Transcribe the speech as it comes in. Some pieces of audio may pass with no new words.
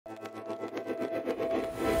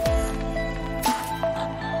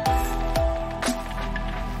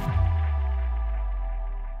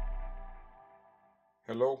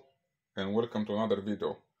and welcome to another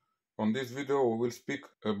video. On this video we will speak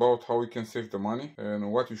about how we can save the money and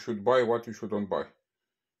what you should buy, what you shouldn't buy.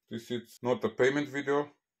 This is not a payment video.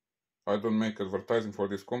 I don't make advertising for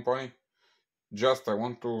this company. Just I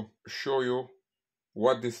want to show you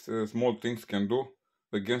what these small things can do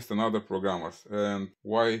against another programmers and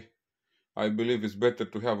why I believe it's better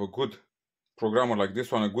to have a good programmer like this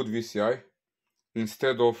one, a good VCI,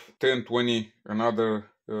 instead of 10, 20 another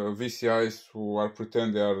VCIs who are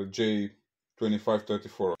pretend they are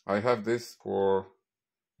J2534. I have this for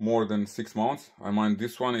more than 6 months. I mind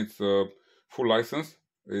this one, it's a full license.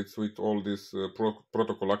 It's with all this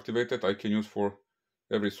protocol activated. I can use for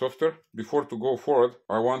every software. Before to go forward,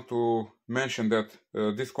 I want to mention that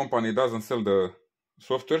this company doesn't sell the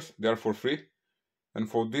softwares. They are for free. And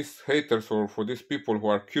for these haters or for these people who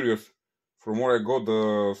are curious from where I got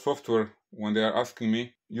the software, when they are asking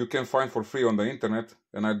me, you can find for free on the internet,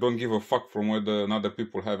 and I don't give a fuck from where the other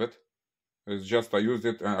people have it. It's just I use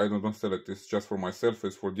it and I don't sell it. It's just for myself.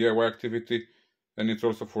 It's for DIY activity, and it's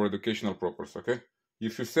also for educational purpose. Okay,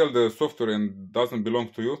 if you sell the software and doesn't belong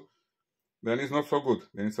to you, then it's not so good.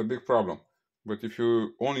 Then it's a big problem. But if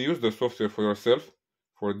you only use the software for yourself,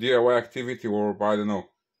 for DIY activity, or I don't know,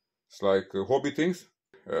 it's like hobby things,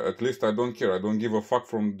 at least I don't care. I don't give a fuck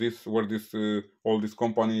from this where this all this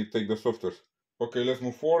company take the softwares. Okay, let's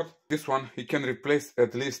move forward. This one, he can replace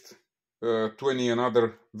at least 20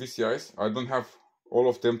 another VCIs. I don't have all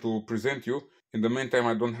of them to present you. In the meantime,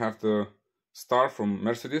 I don't have the star from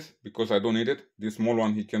Mercedes because I don't need it. This small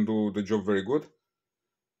one, he can do the job very good.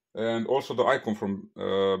 And also the icon from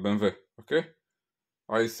BMW. Okay,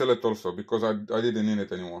 I sell it also because I didn't need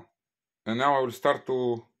it anymore. And now I will start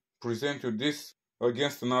to present you this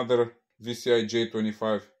against another VCI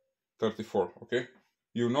J2534. Okay,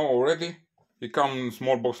 you know already, it comes in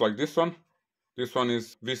small box like this one. This one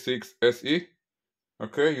is VCX-se.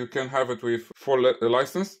 Okay, you can have it with full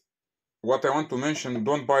license. What I want to mention,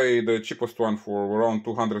 don't buy the cheapest one for around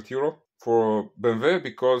 200 euro for BMW,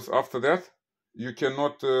 because after that you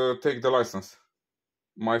cannot take the license.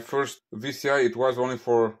 My first VCI, it was only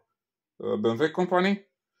for BMW company,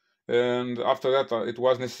 and after that it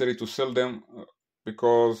was necessary to sell them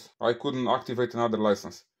because I couldn't activate another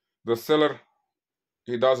license. The seller,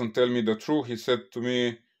 he doesn't tell me the truth. He said to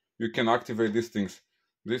me, you can activate these things.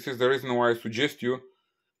 This is the reason why I suggest you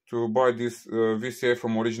to buy this VCI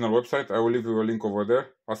from original website. I will leave you a link over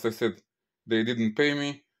there. As I said, they didn't pay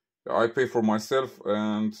me. I pay for myself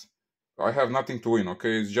and I have nothing to win.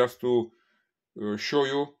 Okay, it's just to show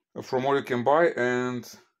you from where you can buy and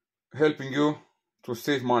helping you to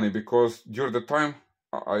save money, because during the time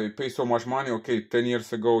I pay so much money. Okay, 10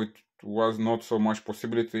 years ago it was not so much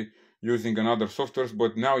possibility using another softwares,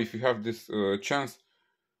 but now if you have this chance,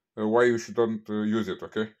 why you shouldn't use it?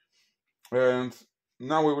 Okay, and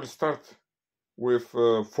now we will start with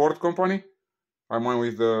Ford company. I'm on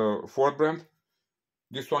with the Ford brand.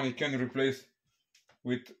 This one you can replace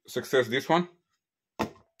with success this one.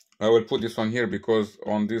 I will put this one here because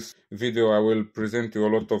on this video I will present you a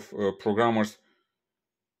lot of programmers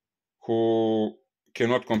who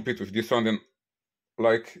cannot compete with this one. Then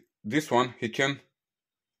like this one, he can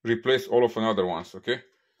replace all of another ones. Okay,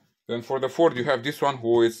 then for the Ford you have this one,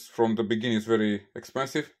 who is from the beginning is very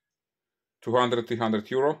expensive, 200-300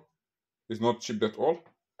 euro. It's not cheap at all.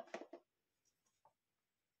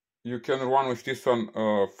 You can run with this one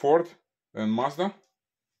Ford and Mazda,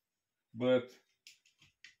 but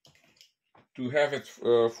to have it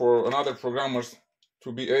for another programmers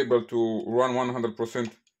to be able to run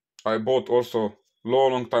 100%, I bought also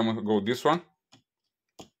long time ago this one.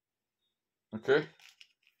 Okay,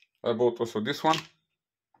 I bought also this one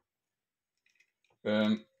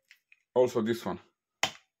and also this one.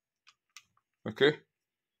 Okay,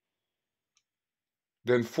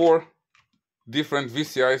 then 4 different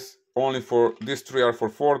VCIs, only for these 3 are for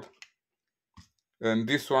Ford, and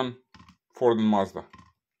this one Ford and Mazda.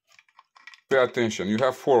 Pay attention, you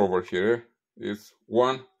have 4 over here. It's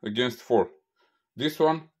 1 against 4. This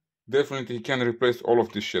one definitely can replace all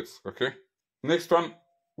of these shits. Okay, next one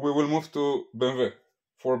we will move to BMW.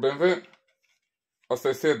 For BMW, as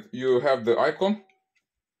I said, you have the icon.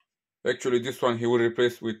 Actually this one he will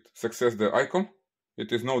replace with success the icon.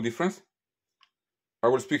 It is no difference. I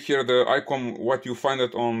will speak here the icon what you find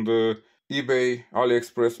it on the eBay,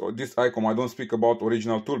 AliExpress, or this icon. I don't speak about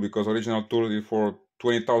original tool because original tool is for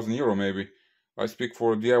 20,000 euro maybe. I speak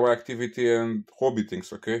for DIY activity and hobby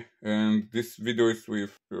things. Okay, and this video is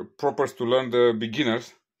with purpose to learn the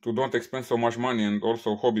beginners to don't expend so much money, and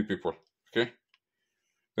also hobby people. Okay,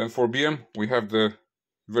 then for BM we have the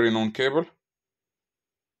very known cable,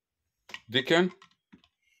 DCAN,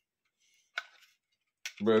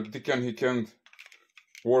 but he can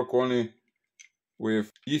work only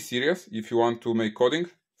with E series if you want to make coding.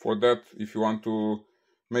 For that, if you want to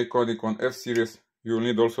make coding on F series, you will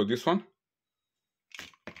need also this one.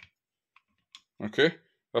 Okay,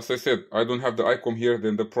 as I said, I don't have the icon here,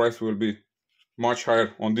 then the price will be much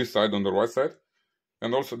higher on this side, on the right side,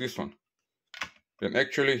 and also this one. Then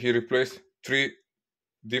actually he replaced 3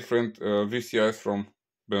 different VCIs from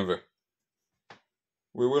BMW.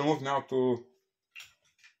 We will move now to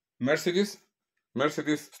Mercedes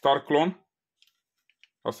Star Clone.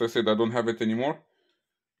 As I said, I don't have it anymore,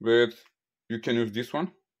 but you can use this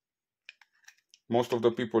one. Most of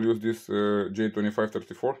the people use this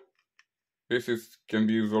J2534. This can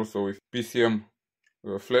be used also with PCM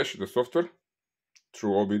Flash, the software,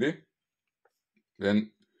 through OBD.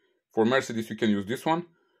 Then for Mercedes you can use this one.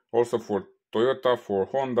 Also for Toyota, for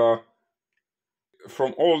Honda.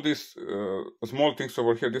 From all these small things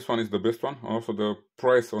over here, this one is the best one. Also the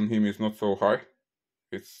price on him is not so high.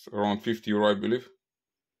 It's around 50 euro, I believe.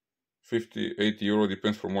 50, 80 euro,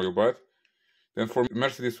 depends from where you buy it. Then for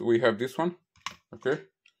Mercedes we have this one. Okay.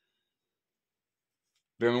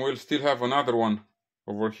 Then we'll still have another one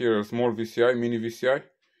over here, a small VCI, mini VCI.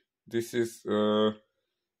 This is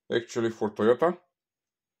actually for Toyota,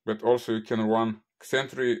 but also you can run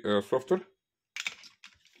Xentry software.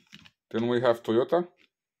 Then we have Toyota.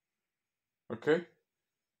 Okay.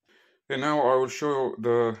 And now I will show you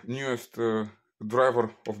the newest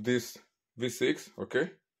driver of this VCX.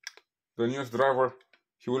 Okay. The newest driver,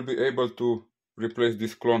 he will be able to replace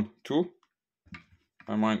this clone too.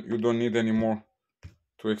 I mean, you don't need anymore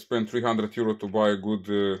to expend 300 euro to buy a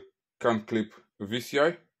good can clip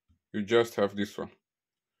VCI. You just have this one.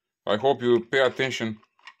 I hope you pay attention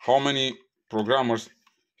how many programmers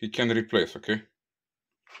he can replace. Okay.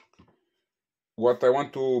 What I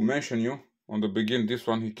want to mention you on the beginning, this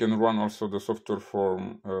one he can run also the software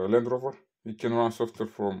from Land Rover. He can run software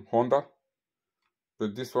from Honda,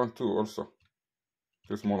 but this one too also,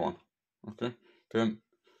 the small one. Okay. Then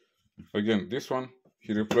again, this one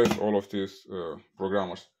he replaced all of these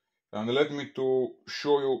programmers. And let me to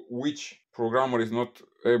show you which programmer is not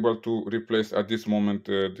able to replace at this moment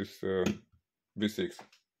this VCX.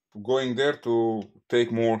 Going there to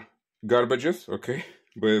take more garbages, okay,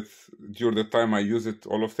 but during the time I use it,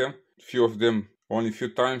 all of them, few of them only a few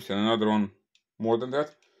times and another one more than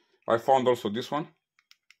that. I found also this one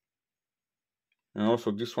and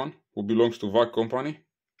also this one, who belongs to VAG company.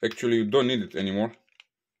 Actually you don't need it anymore,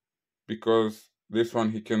 because this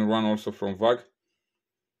one he can run also from VAG,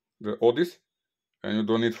 the Odis, and you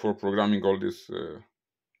don't need for programming all these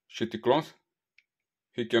shitty clones.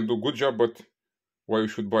 He can do good job, but why you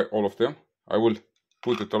should buy all of them? I will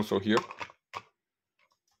put it also here.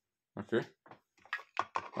 Okay,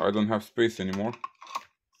 I don't have space anymore,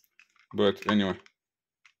 but anyway,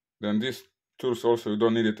 then these tools also you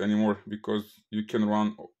don't need it anymore, because you can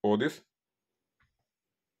run all this.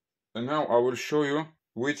 And now I will show you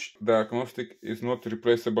which diagnostic is not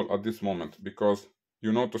replaceable at this moment, because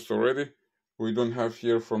you noticed already we don't have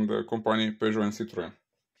here from the company Peugeot and Citroën.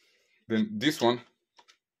 Then this one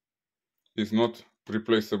is not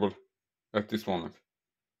replaceable at this moment.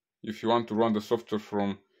 If you want to run the software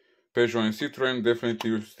from Peugeot and Citroën, definitely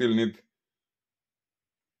you still need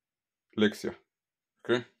Lexia.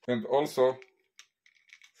 Okay, and also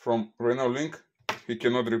from Renault Link he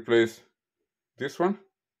cannot replace this one,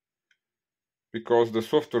 because the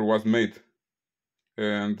software was made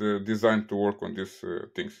and designed to work on these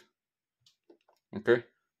things. Okay,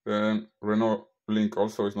 then Renault Link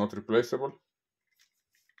also is not replaceable.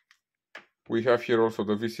 We have here also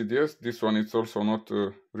the VCDS. This one is also not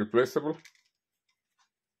replaceable.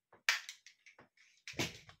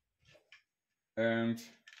 And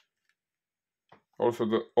also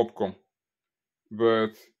the Opcom.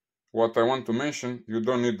 But what I want to mention, you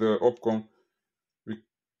don't need the Opcom.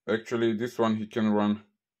 Actually, this one he can run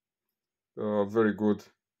very good,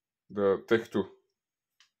 the Tech 2.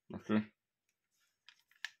 Okay,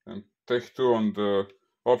 and Tech 2 on the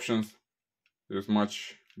options is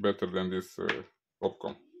much better than this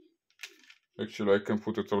Opcom. Actually, I can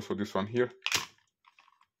put it also this one here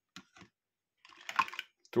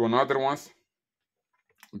to another ones,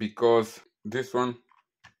 because this one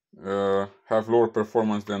have lower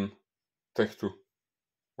performance than Tech 2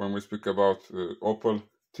 when we speak about Opel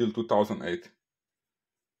till 2008.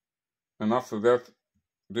 And after that,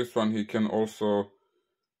 this one he can also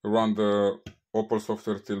run the Opel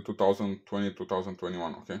software till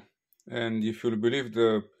 2020-2021. Okay, and if you'll believe,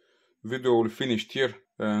 the video will finish here,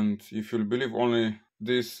 and if you'll believe only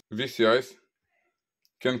these VCIs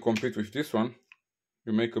can compete with this one,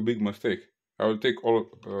 you make a big mistake. I will take all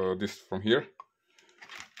this from here.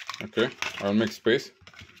 Okay, I'll make space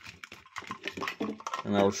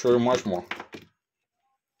and I will show you much more.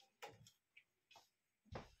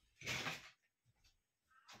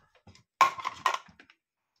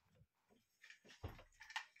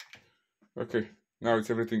 Okay, now it's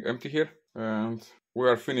everything empty here, and we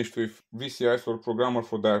are finished with VCIs or programmer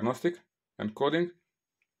for diagnostic and coding.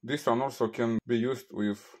 This one also can be used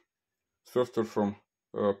with software from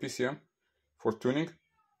PCM for tuning.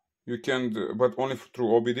 You can, but only through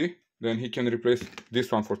OBD. Then he can replace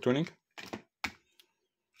this one for tuning.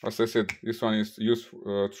 As I said, this one is used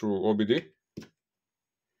through OBD.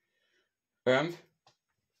 And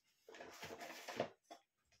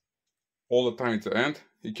all the time it's the end.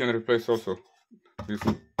 He can replace also these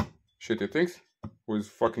shitty things, which is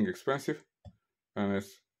fucking expensive and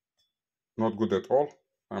it's not good at all.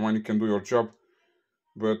 I mean, you can do your job,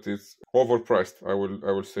 but it's overpriced. I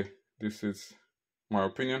will say this is my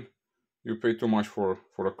opinion. You pay too much for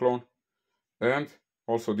a clone. And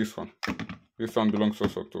also this one belongs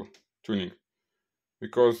also to tuning,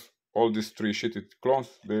 because all these three shitty clones,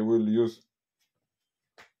 they will use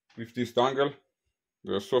with this dongle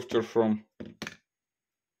the software from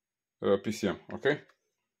PCM. Okay,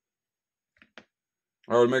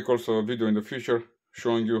 I will make also a video in the future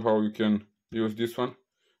showing you how you can use this one,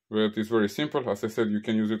 but it's very simple. As I said, you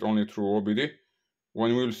can use it only through OBD.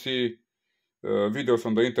 When we will see videos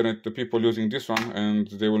on the internet, the people using this one, and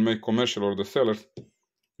they will make commercial, or the sellers,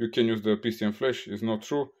 you can use the PCM flash. It's not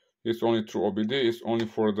true. It's only through OBD. It's only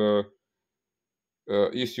for the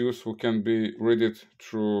ECUs who can be read it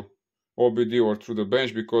through OBD or through the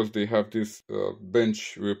bench, because they have this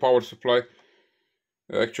bench power supply.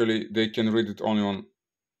 Actually, they can read it only on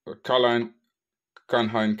K-line,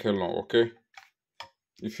 K-line, K-low. Okay,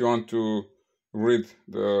 if you want to read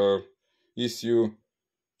the ECU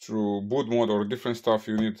through boot mode or different stuff,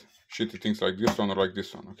 you need shitty things like this one or like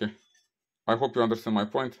this one. Okay, I hope you understand my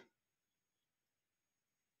point.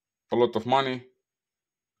 A lot of money,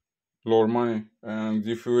 lower money, and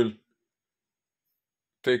if you will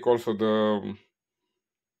take also the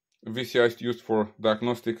VCIs used for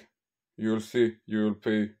diagnostic, you will see you will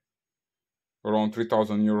pay around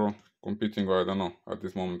 3,000 euro, competing, I don't know, at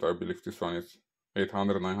this moment I believe this one is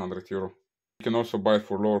 800, 900 euro. You can also buy it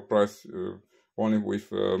for lower price, only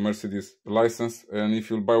with Mercedes license, and if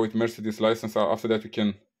you buy with Mercedes license, after that you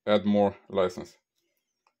can add more license.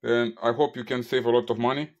 And I hope you can save a lot of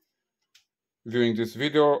money viewing this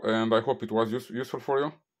video, and I hope it was useful for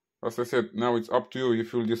you. As I said, now it's up to you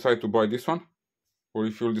if you'll decide to buy this one, or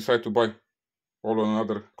if you'll decide to buy all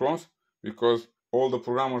another clones, because all the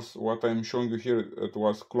programmers what I'm showing you here, it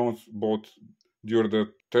was clones bought during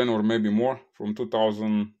the 10 or maybe more, from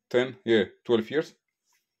 2010, yeah, 12 years.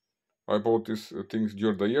 I bought these things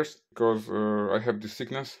during the years, because I have this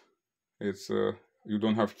sickness. It's you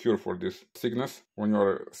don't have cure for this sickness. When you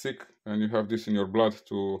are sick and you have this in your blood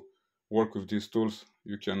to work with these tools,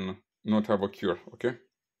 you can not have a cure. Okay,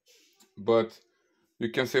 but you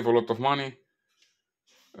can save a lot of money,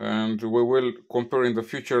 and we will compare in the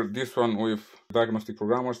future this one with diagnostic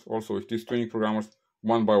programmers, also with these tuning programmers,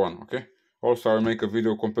 one by one. Okay, also I'll make a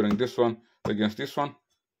video comparing this one against this one,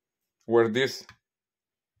 where this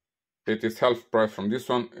it is half price from this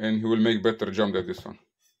one, and he will make better jump than this one.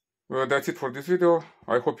 Well, that's it for this video.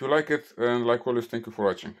 I hope you like it, and like always, thank you for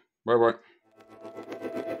watching. Bye bye.